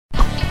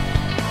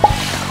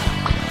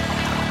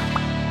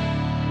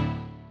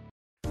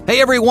Hey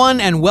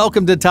everyone, and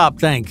welcome to Top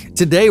Think.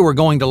 Today we're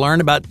going to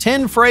learn about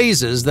 10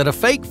 phrases that a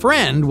fake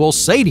friend will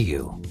say to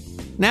you.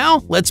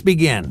 Now, let's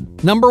begin.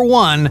 Number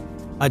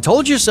 1, I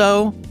told you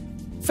so.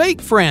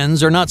 Fake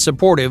friends are not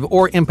supportive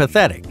or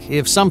empathetic.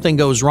 If something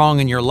goes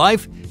wrong in your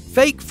life,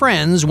 fake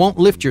friends won't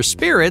lift your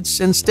spirits.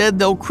 Instead,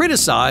 they'll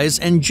criticize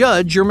and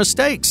judge your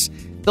mistakes.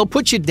 They'll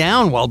put you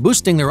down while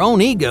boosting their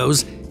own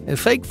egos.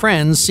 Fake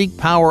friends seek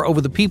power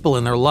over the people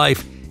in their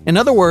life. In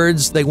other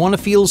words, they want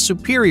to feel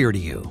superior to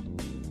you.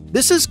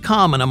 This is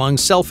common among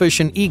selfish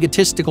and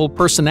egotistical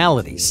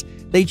personalities.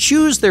 They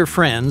choose their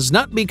friends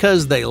not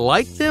because they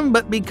like them,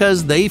 but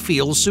because they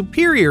feel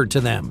superior to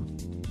them.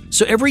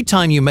 So every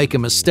time you make a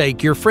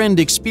mistake, your friend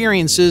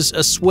experiences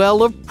a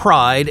swell of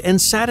pride and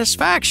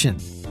satisfaction.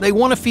 They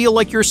want to feel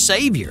like your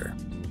savior.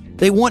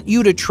 They want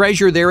you to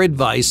treasure their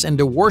advice and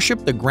to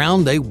worship the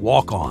ground they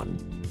walk on.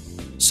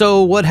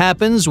 So what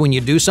happens when you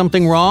do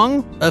something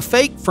wrong? A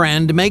fake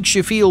friend makes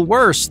you feel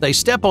worse. They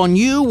step on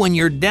you when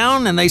you're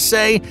down and they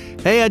say,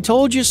 "Hey, I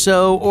told you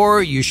so,"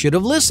 or "You should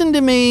have listened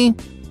to me."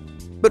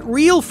 But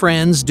real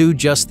friends do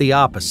just the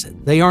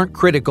opposite. They aren't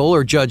critical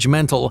or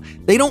judgmental.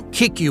 They don't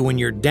kick you when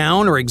you're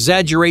down or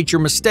exaggerate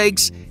your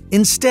mistakes.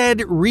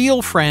 Instead,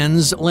 real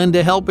friends lend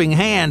a helping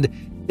hand.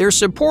 They're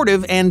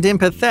supportive and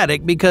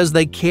empathetic because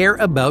they care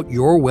about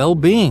your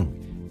well-being.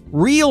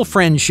 Real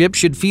friendship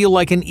should feel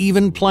like an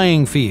even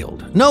playing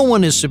field. No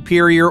one is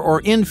superior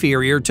or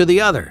inferior to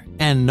the other,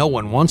 and no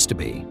one wants to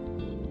be.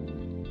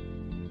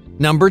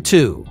 Number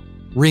 2,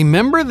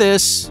 remember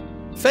this.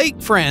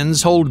 Fake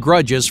friends hold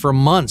grudges for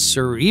months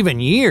or even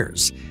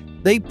years.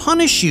 They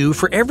punish you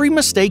for every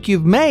mistake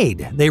you've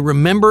made. They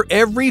remember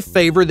every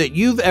favor that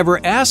you've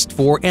ever asked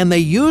for, and they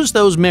use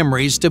those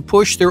memories to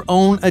push their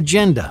own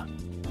agenda.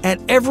 At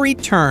every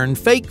turn,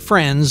 fake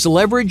friends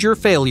leverage your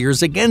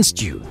failures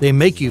against you. They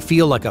make you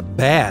feel like a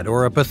bad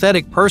or a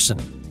pathetic person.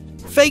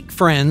 Fake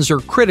friends are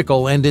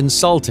critical and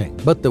insulting,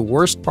 but the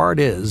worst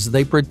part is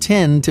they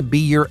pretend to be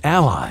your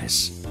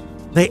allies.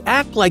 They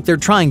act like they're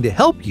trying to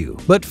help you,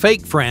 but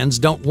fake friends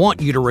don't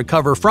want you to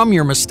recover from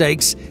your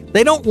mistakes.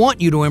 They don't want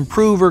you to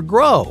improve or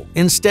grow.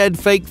 Instead,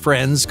 fake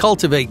friends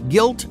cultivate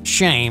guilt,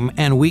 shame,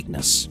 and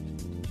weakness.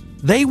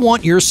 They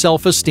want your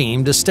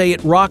self-esteem to stay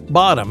at rock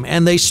bottom,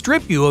 and they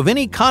strip you of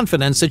any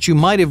confidence that you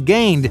might have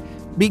gained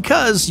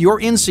because your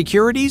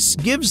insecurities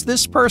gives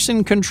this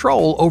person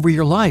control over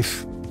your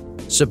life.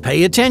 So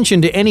pay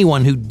attention to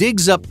anyone who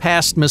digs up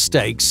past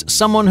mistakes,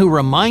 someone who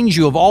reminds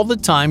you of all the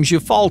times you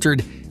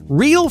faltered.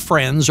 Real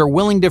friends are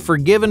willing to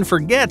forgive and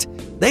forget.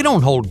 They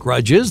don't hold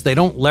grudges, they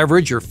don't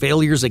leverage your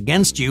failures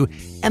against you,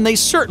 and they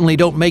certainly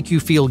don't make you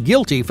feel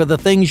guilty for the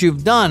things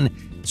you've done.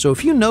 So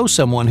if you know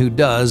someone who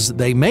does,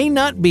 they may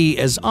not be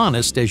as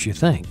honest as you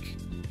think.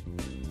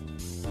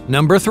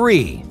 Number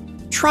 3,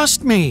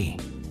 trust me.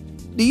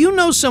 Do you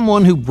know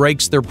someone who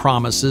breaks their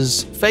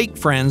promises? Fake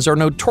friends are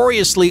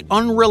notoriously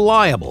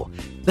unreliable.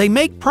 They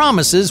make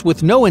promises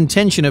with no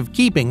intention of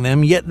keeping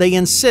them, yet they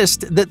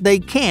insist that they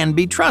can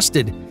be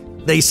trusted.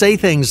 They say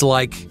things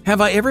like, "Have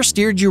I ever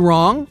steered you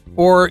wrong?"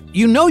 Or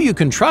 "You know you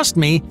can trust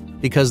me,"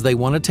 because they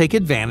want to take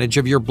advantage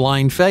of your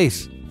blind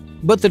faith.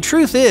 But the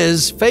truth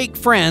is, fake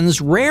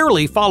friends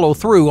rarely follow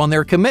through on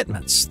their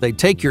commitments. They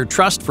take your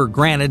trust for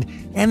granted,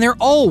 and they're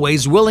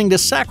always willing to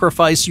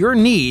sacrifice your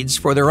needs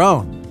for their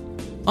own.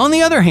 On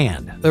the other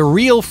hand, a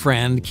real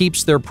friend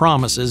keeps their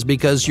promises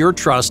because your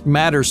trust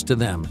matters to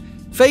them.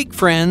 Fake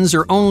friends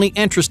are only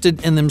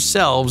interested in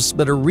themselves,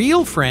 but a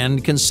real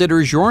friend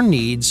considers your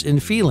needs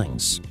and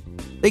feelings.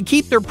 They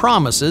keep their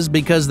promises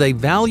because they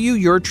value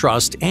your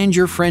trust and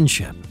your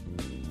friendship.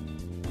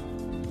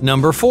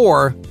 Number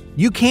 4,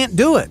 you can't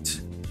do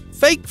it.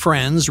 Fake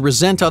friends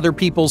resent other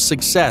people's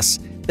success.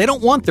 They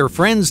don't want their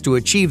friends to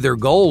achieve their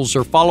goals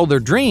or follow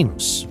their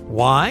dreams.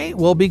 Why?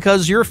 Well,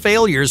 because your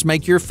failures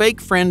make your fake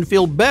friend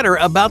feel better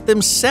about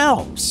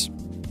themselves.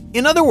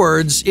 In other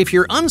words, if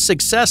you're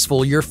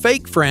unsuccessful, your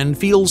fake friend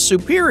feels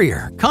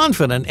superior,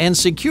 confident, and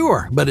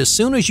secure. But as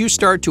soon as you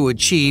start to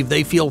achieve,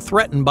 they feel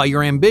threatened by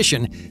your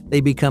ambition.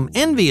 They become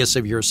envious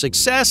of your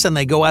success, and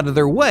they go out of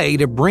their way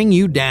to bring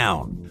you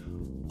down.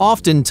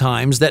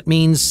 Oftentimes, that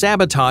means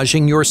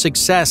sabotaging your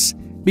success.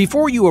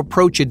 Before you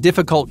approach a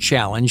difficult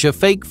challenge, a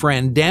fake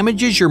friend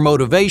damages your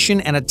motivation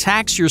and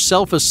attacks your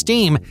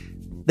self-esteem.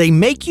 They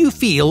make you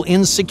feel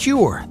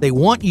insecure. They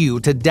want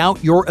you to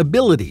doubt your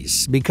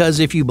abilities,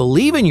 because if you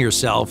believe in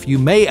yourself, you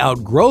may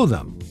outgrow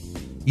them.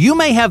 You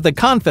may have the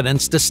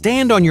confidence to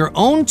stand on your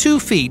own 2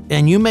 feet,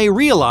 and you may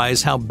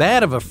realize how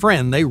bad of a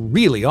friend they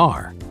really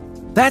are.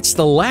 That's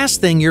the last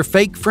thing your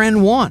fake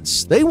friend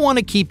wants. They want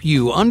to keep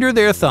you under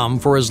their thumb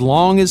for as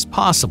long as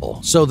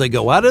possible, so they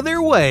go out of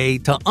their way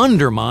to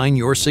undermine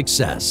your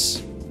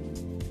success.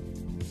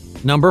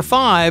 Number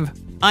 5,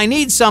 I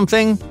need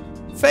something.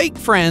 Fake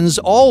friends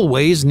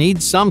always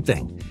need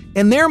something.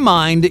 In their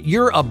mind,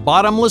 you're a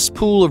bottomless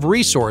pool of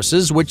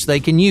resources which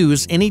they can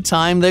use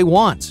anytime they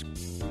want.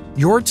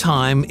 Your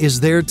time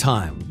is their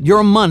time.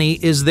 Your money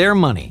is their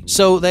money,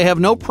 so they have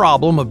no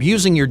problem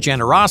abusing your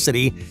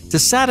generosity to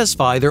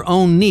satisfy their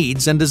own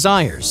needs and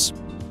desires.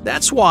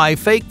 That's why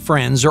fake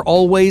friends are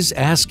always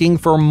asking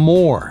for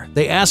more.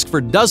 They ask for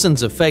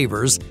dozens of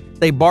favors,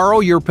 they borrow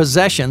your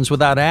possessions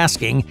without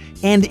asking,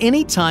 and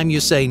anytime you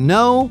say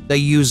no, they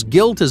use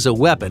guilt as a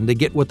weapon to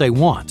get what they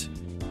want.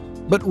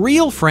 But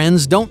real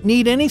friends don't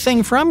need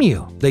anything from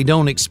you. They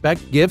don't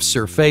expect gifts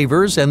or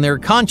favors, and they're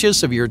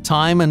conscious of your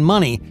time and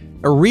money.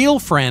 A real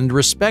friend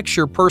respects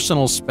your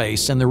personal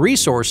space and the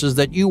resources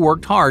that you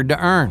worked hard to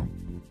earn.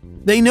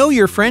 They know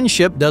your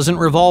friendship doesn't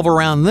revolve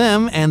around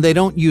them, and they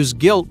don't use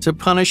guilt to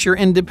punish your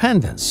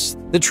independence.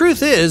 The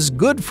truth is,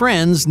 good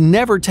friends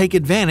never take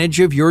advantage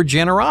of your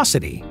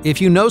generosity.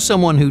 If you know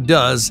someone who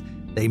does,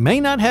 they may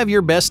not have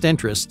your best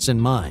interests in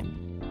mind.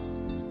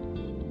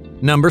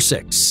 Number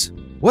 6.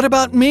 What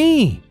about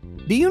me?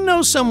 Do you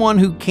know someone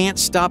who can't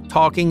stop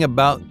talking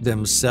about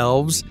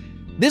themselves?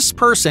 This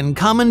person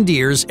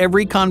commandeers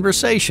every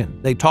conversation.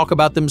 They talk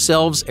about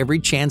themselves every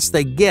chance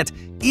they get.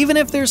 Even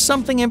if there's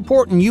something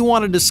important you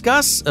want to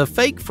discuss, a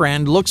fake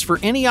friend looks for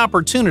any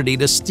opportunity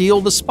to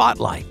steal the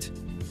spotlight.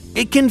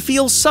 It can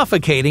feel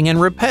suffocating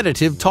and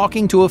repetitive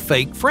talking to a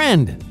fake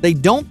friend. They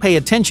don't pay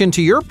attention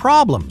to your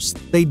problems.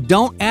 They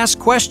don't ask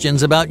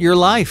questions about your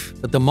life.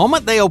 But the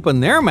moment they open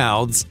their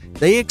mouths,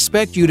 they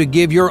expect you to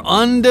give your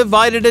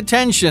undivided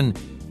attention.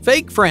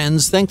 Fake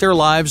friends think their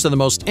lives are the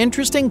most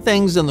interesting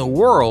things in the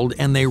world,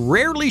 and they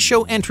rarely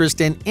show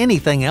interest in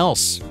anything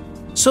else.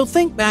 So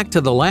think back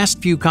to the last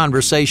few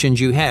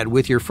conversations you had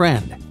with your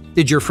friend.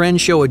 Did your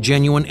friend show a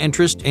genuine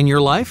interest in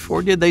your life,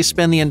 or did they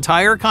spend the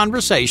entire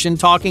conversation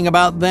talking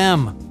about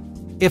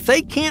them? If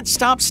they can't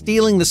stop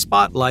stealing the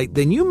spotlight,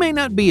 then you may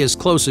not be as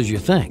close as you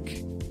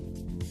think.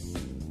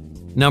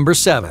 Number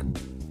 7.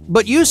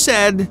 But you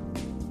said,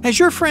 has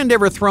your friend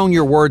ever thrown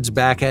your words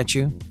back at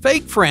you?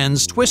 Fake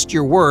friends twist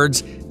your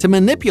words to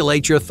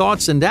manipulate your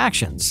thoughts and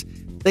actions.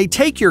 They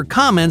take your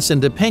comments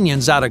and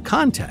opinions out of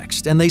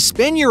context, and they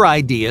spin your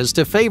ideas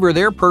to favor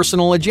their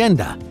personal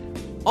agenda.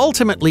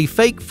 Ultimately,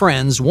 fake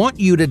friends want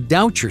you to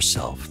doubt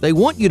yourself. They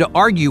want you to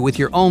argue with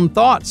your own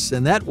thoughts,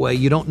 and that way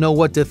you don't know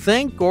what to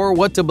think or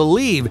what to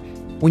believe.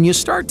 When you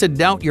start to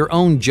doubt your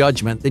own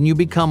judgment, then you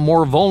become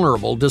more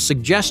vulnerable to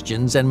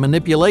suggestions and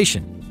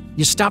manipulation.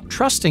 You stop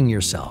trusting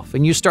yourself,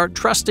 and you start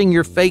trusting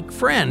your fake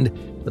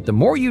friend. But the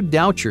more you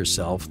doubt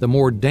yourself, the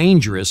more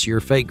dangerous your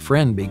fake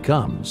friend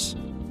becomes.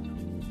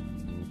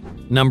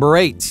 Number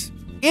 8.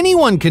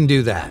 Anyone can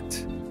do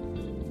that.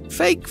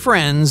 Fake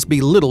friends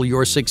belittle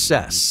your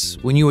success.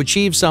 When you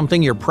achieve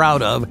something you're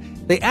proud of,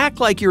 they act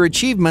like your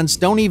achievements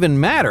don't even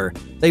matter.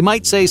 They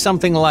might say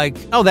something like,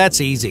 "Oh,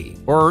 that's easy,"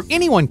 or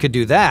 "Anyone could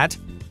do that,"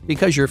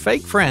 because your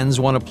fake friends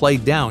want to play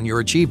down your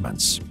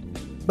achievements.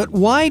 But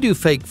why do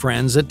fake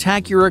friends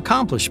attack your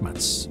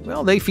accomplishments?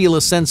 Well, they feel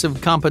a sense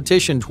of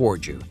competition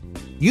toward you.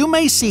 You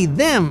may see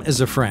them as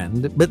a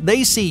friend, but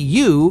they see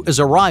you as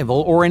a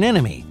rival or an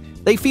enemy.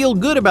 They feel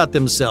good about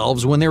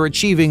themselves when they're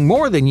achieving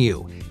more than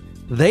you.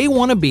 They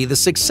want to be the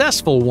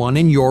successful one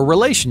in your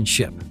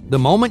relationship. The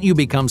moment you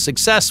become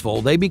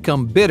successful, they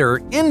become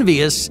bitter,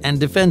 envious, and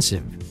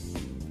defensive.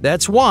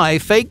 That's why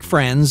fake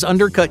friends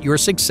undercut your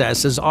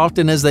success as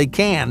often as they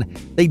can.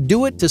 They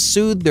do it to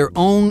soothe their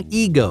own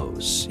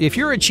egos. If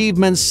your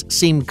achievements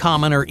seem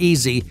common or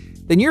easy,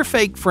 then your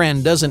fake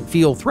friend doesn't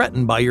feel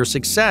threatened by your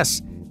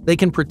success. They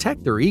can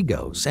protect their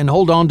egos and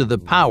hold on to the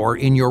power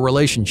in your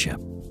relationship.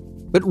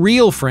 But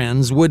real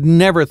friends would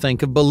never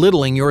think of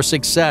belittling your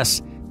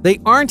success. They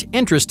aren't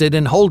interested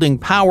in holding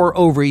power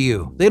over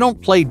you. They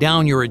don't play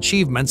down your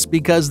achievements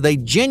because they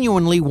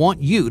genuinely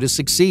want you to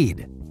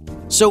succeed.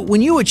 So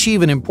when you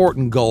achieve an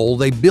important goal,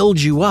 they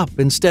build you up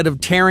instead of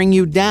tearing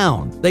you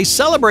down. They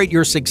celebrate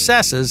your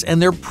successes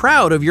and they're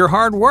proud of your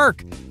hard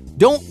work.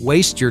 Don't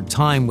waste your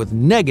time with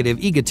negative,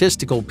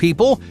 egotistical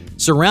people.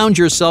 Surround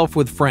yourself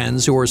with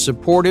friends who are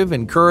supportive,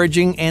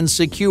 encouraging, and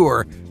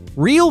secure.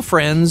 Real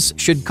friends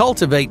should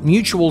cultivate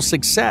mutual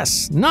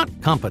success, not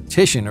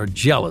competition or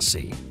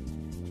jealousy.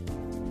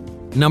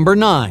 Number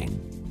 9.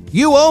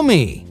 You owe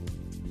me.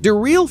 Do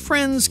real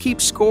friends keep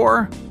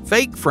score?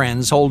 Fake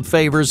friends hold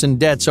favors and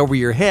debts over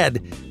your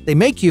head. They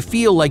make you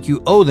feel like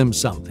you owe them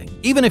something,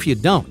 even if you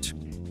don't.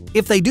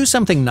 If they do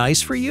something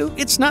nice for you,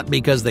 it's not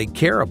because they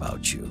care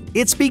about you.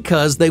 It's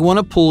because they want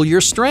to pull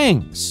your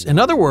strings. In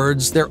other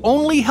words, they're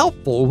only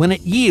helpful when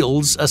it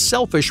yields a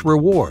selfish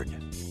reward.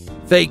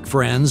 Fake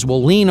friends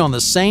will lean on the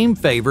same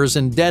favors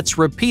and debts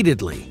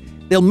repeatedly.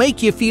 They'll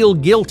make you feel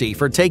guilty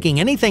for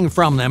taking anything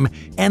from them,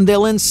 and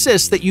they'll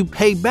insist that you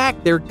pay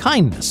back their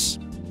kindness.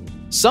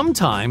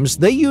 Sometimes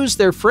they use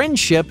their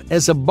friendship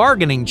as a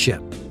bargaining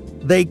chip.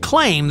 They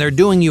claim they're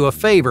doing you a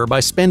favor by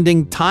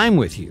spending time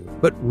with you,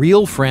 but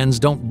real friends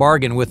don't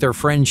bargain with their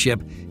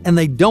friendship, and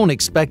they don't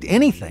expect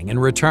anything in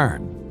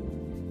return.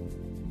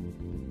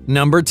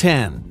 Number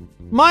 10.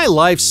 My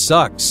life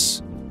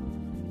sucks.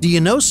 Do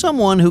you know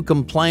someone who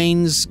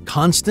complains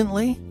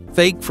constantly?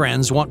 Fake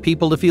friends want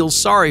people to feel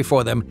sorry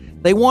for them.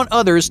 They want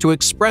others to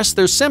express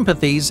their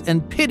sympathies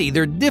and pity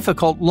their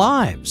difficult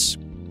lives.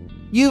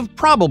 You've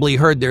probably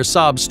heard their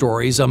sob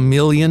stories a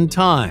million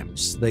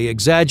times. They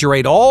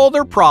exaggerate all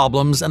their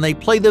problems and they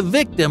play the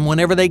victim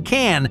whenever they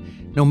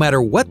can. No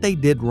matter what they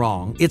did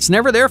wrong, it's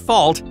never their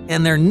fault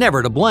and they're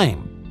never to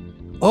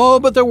blame. Oh,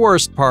 but the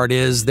worst part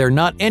is they're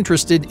not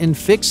interested in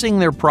fixing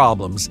their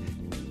problems.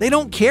 They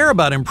don't care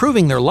about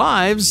improving their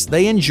lives,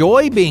 they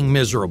enjoy being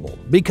miserable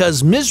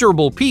because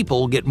miserable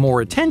people get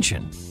more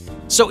attention.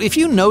 So if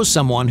you know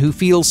someone who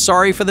feels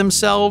sorry for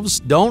themselves,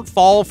 don't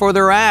fall for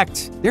their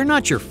act. They're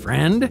not your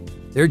friend,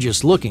 they're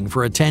just looking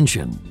for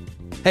attention.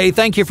 Hey,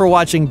 thank you for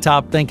watching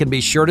Top Think and be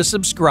sure to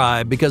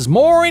subscribe because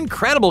more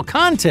incredible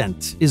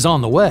content is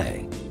on the way.